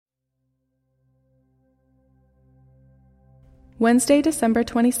Wednesday, December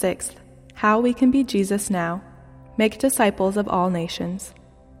 26th. How we can be Jesus now. Make disciples of all nations.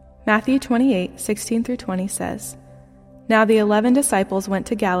 Matthew 28:16-20 says, Now the 11 disciples went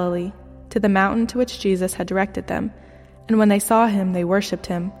to Galilee, to the mountain to which Jesus had directed them, and when they saw him, they worshipped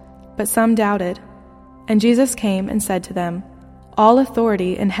him, but some doubted. And Jesus came and said to them, All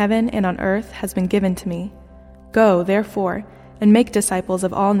authority in heaven and on earth has been given to me. Go, therefore, and make disciples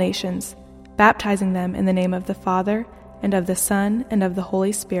of all nations, baptizing them in the name of the Father, and of the Son, and of the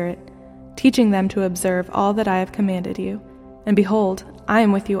Holy Spirit, teaching them to observe all that I have commanded you. And behold, I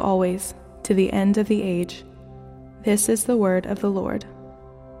am with you always, to the end of the age. This is the word of the Lord.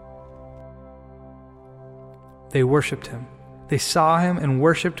 They worshipped him. They saw him and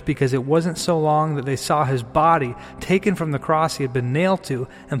worshipped because it wasn't so long that they saw his body taken from the cross he had been nailed to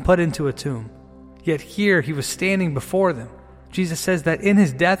and put into a tomb. Yet here he was standing before them. Jesus says that in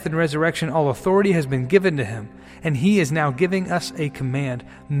his death and resurrection all authority has been given to him, and he is now giving us a command: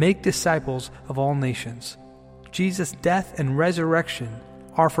 make disciples of all nations. Jesus' death and resurrection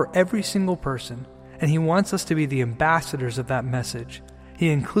are for every single person, and he wants us to be the ambassadors of that message. He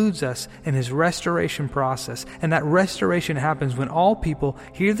includes us in his restoration process, and that restoration happens when all people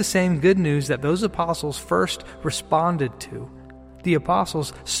hear the same good news that those apostles first responded to. The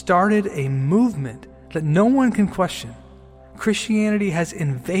apostles started a movement that no one can question. Christianity has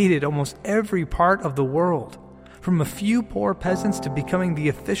invaded almost every part of the world, from a few poor peasants to becoming the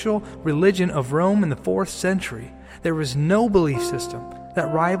official religion of Rome in the 4th century. There is no belief system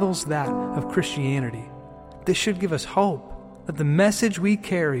that rivals that of Christianity. This should give us hope that the message we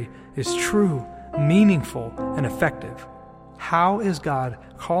carry is true, meaningful, and effective. How is God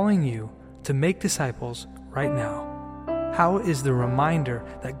calling you to make disciples right now? How is the reminder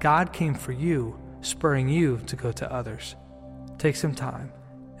that God came for you spurring you to go to others? Take some time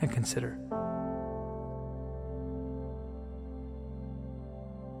and consider.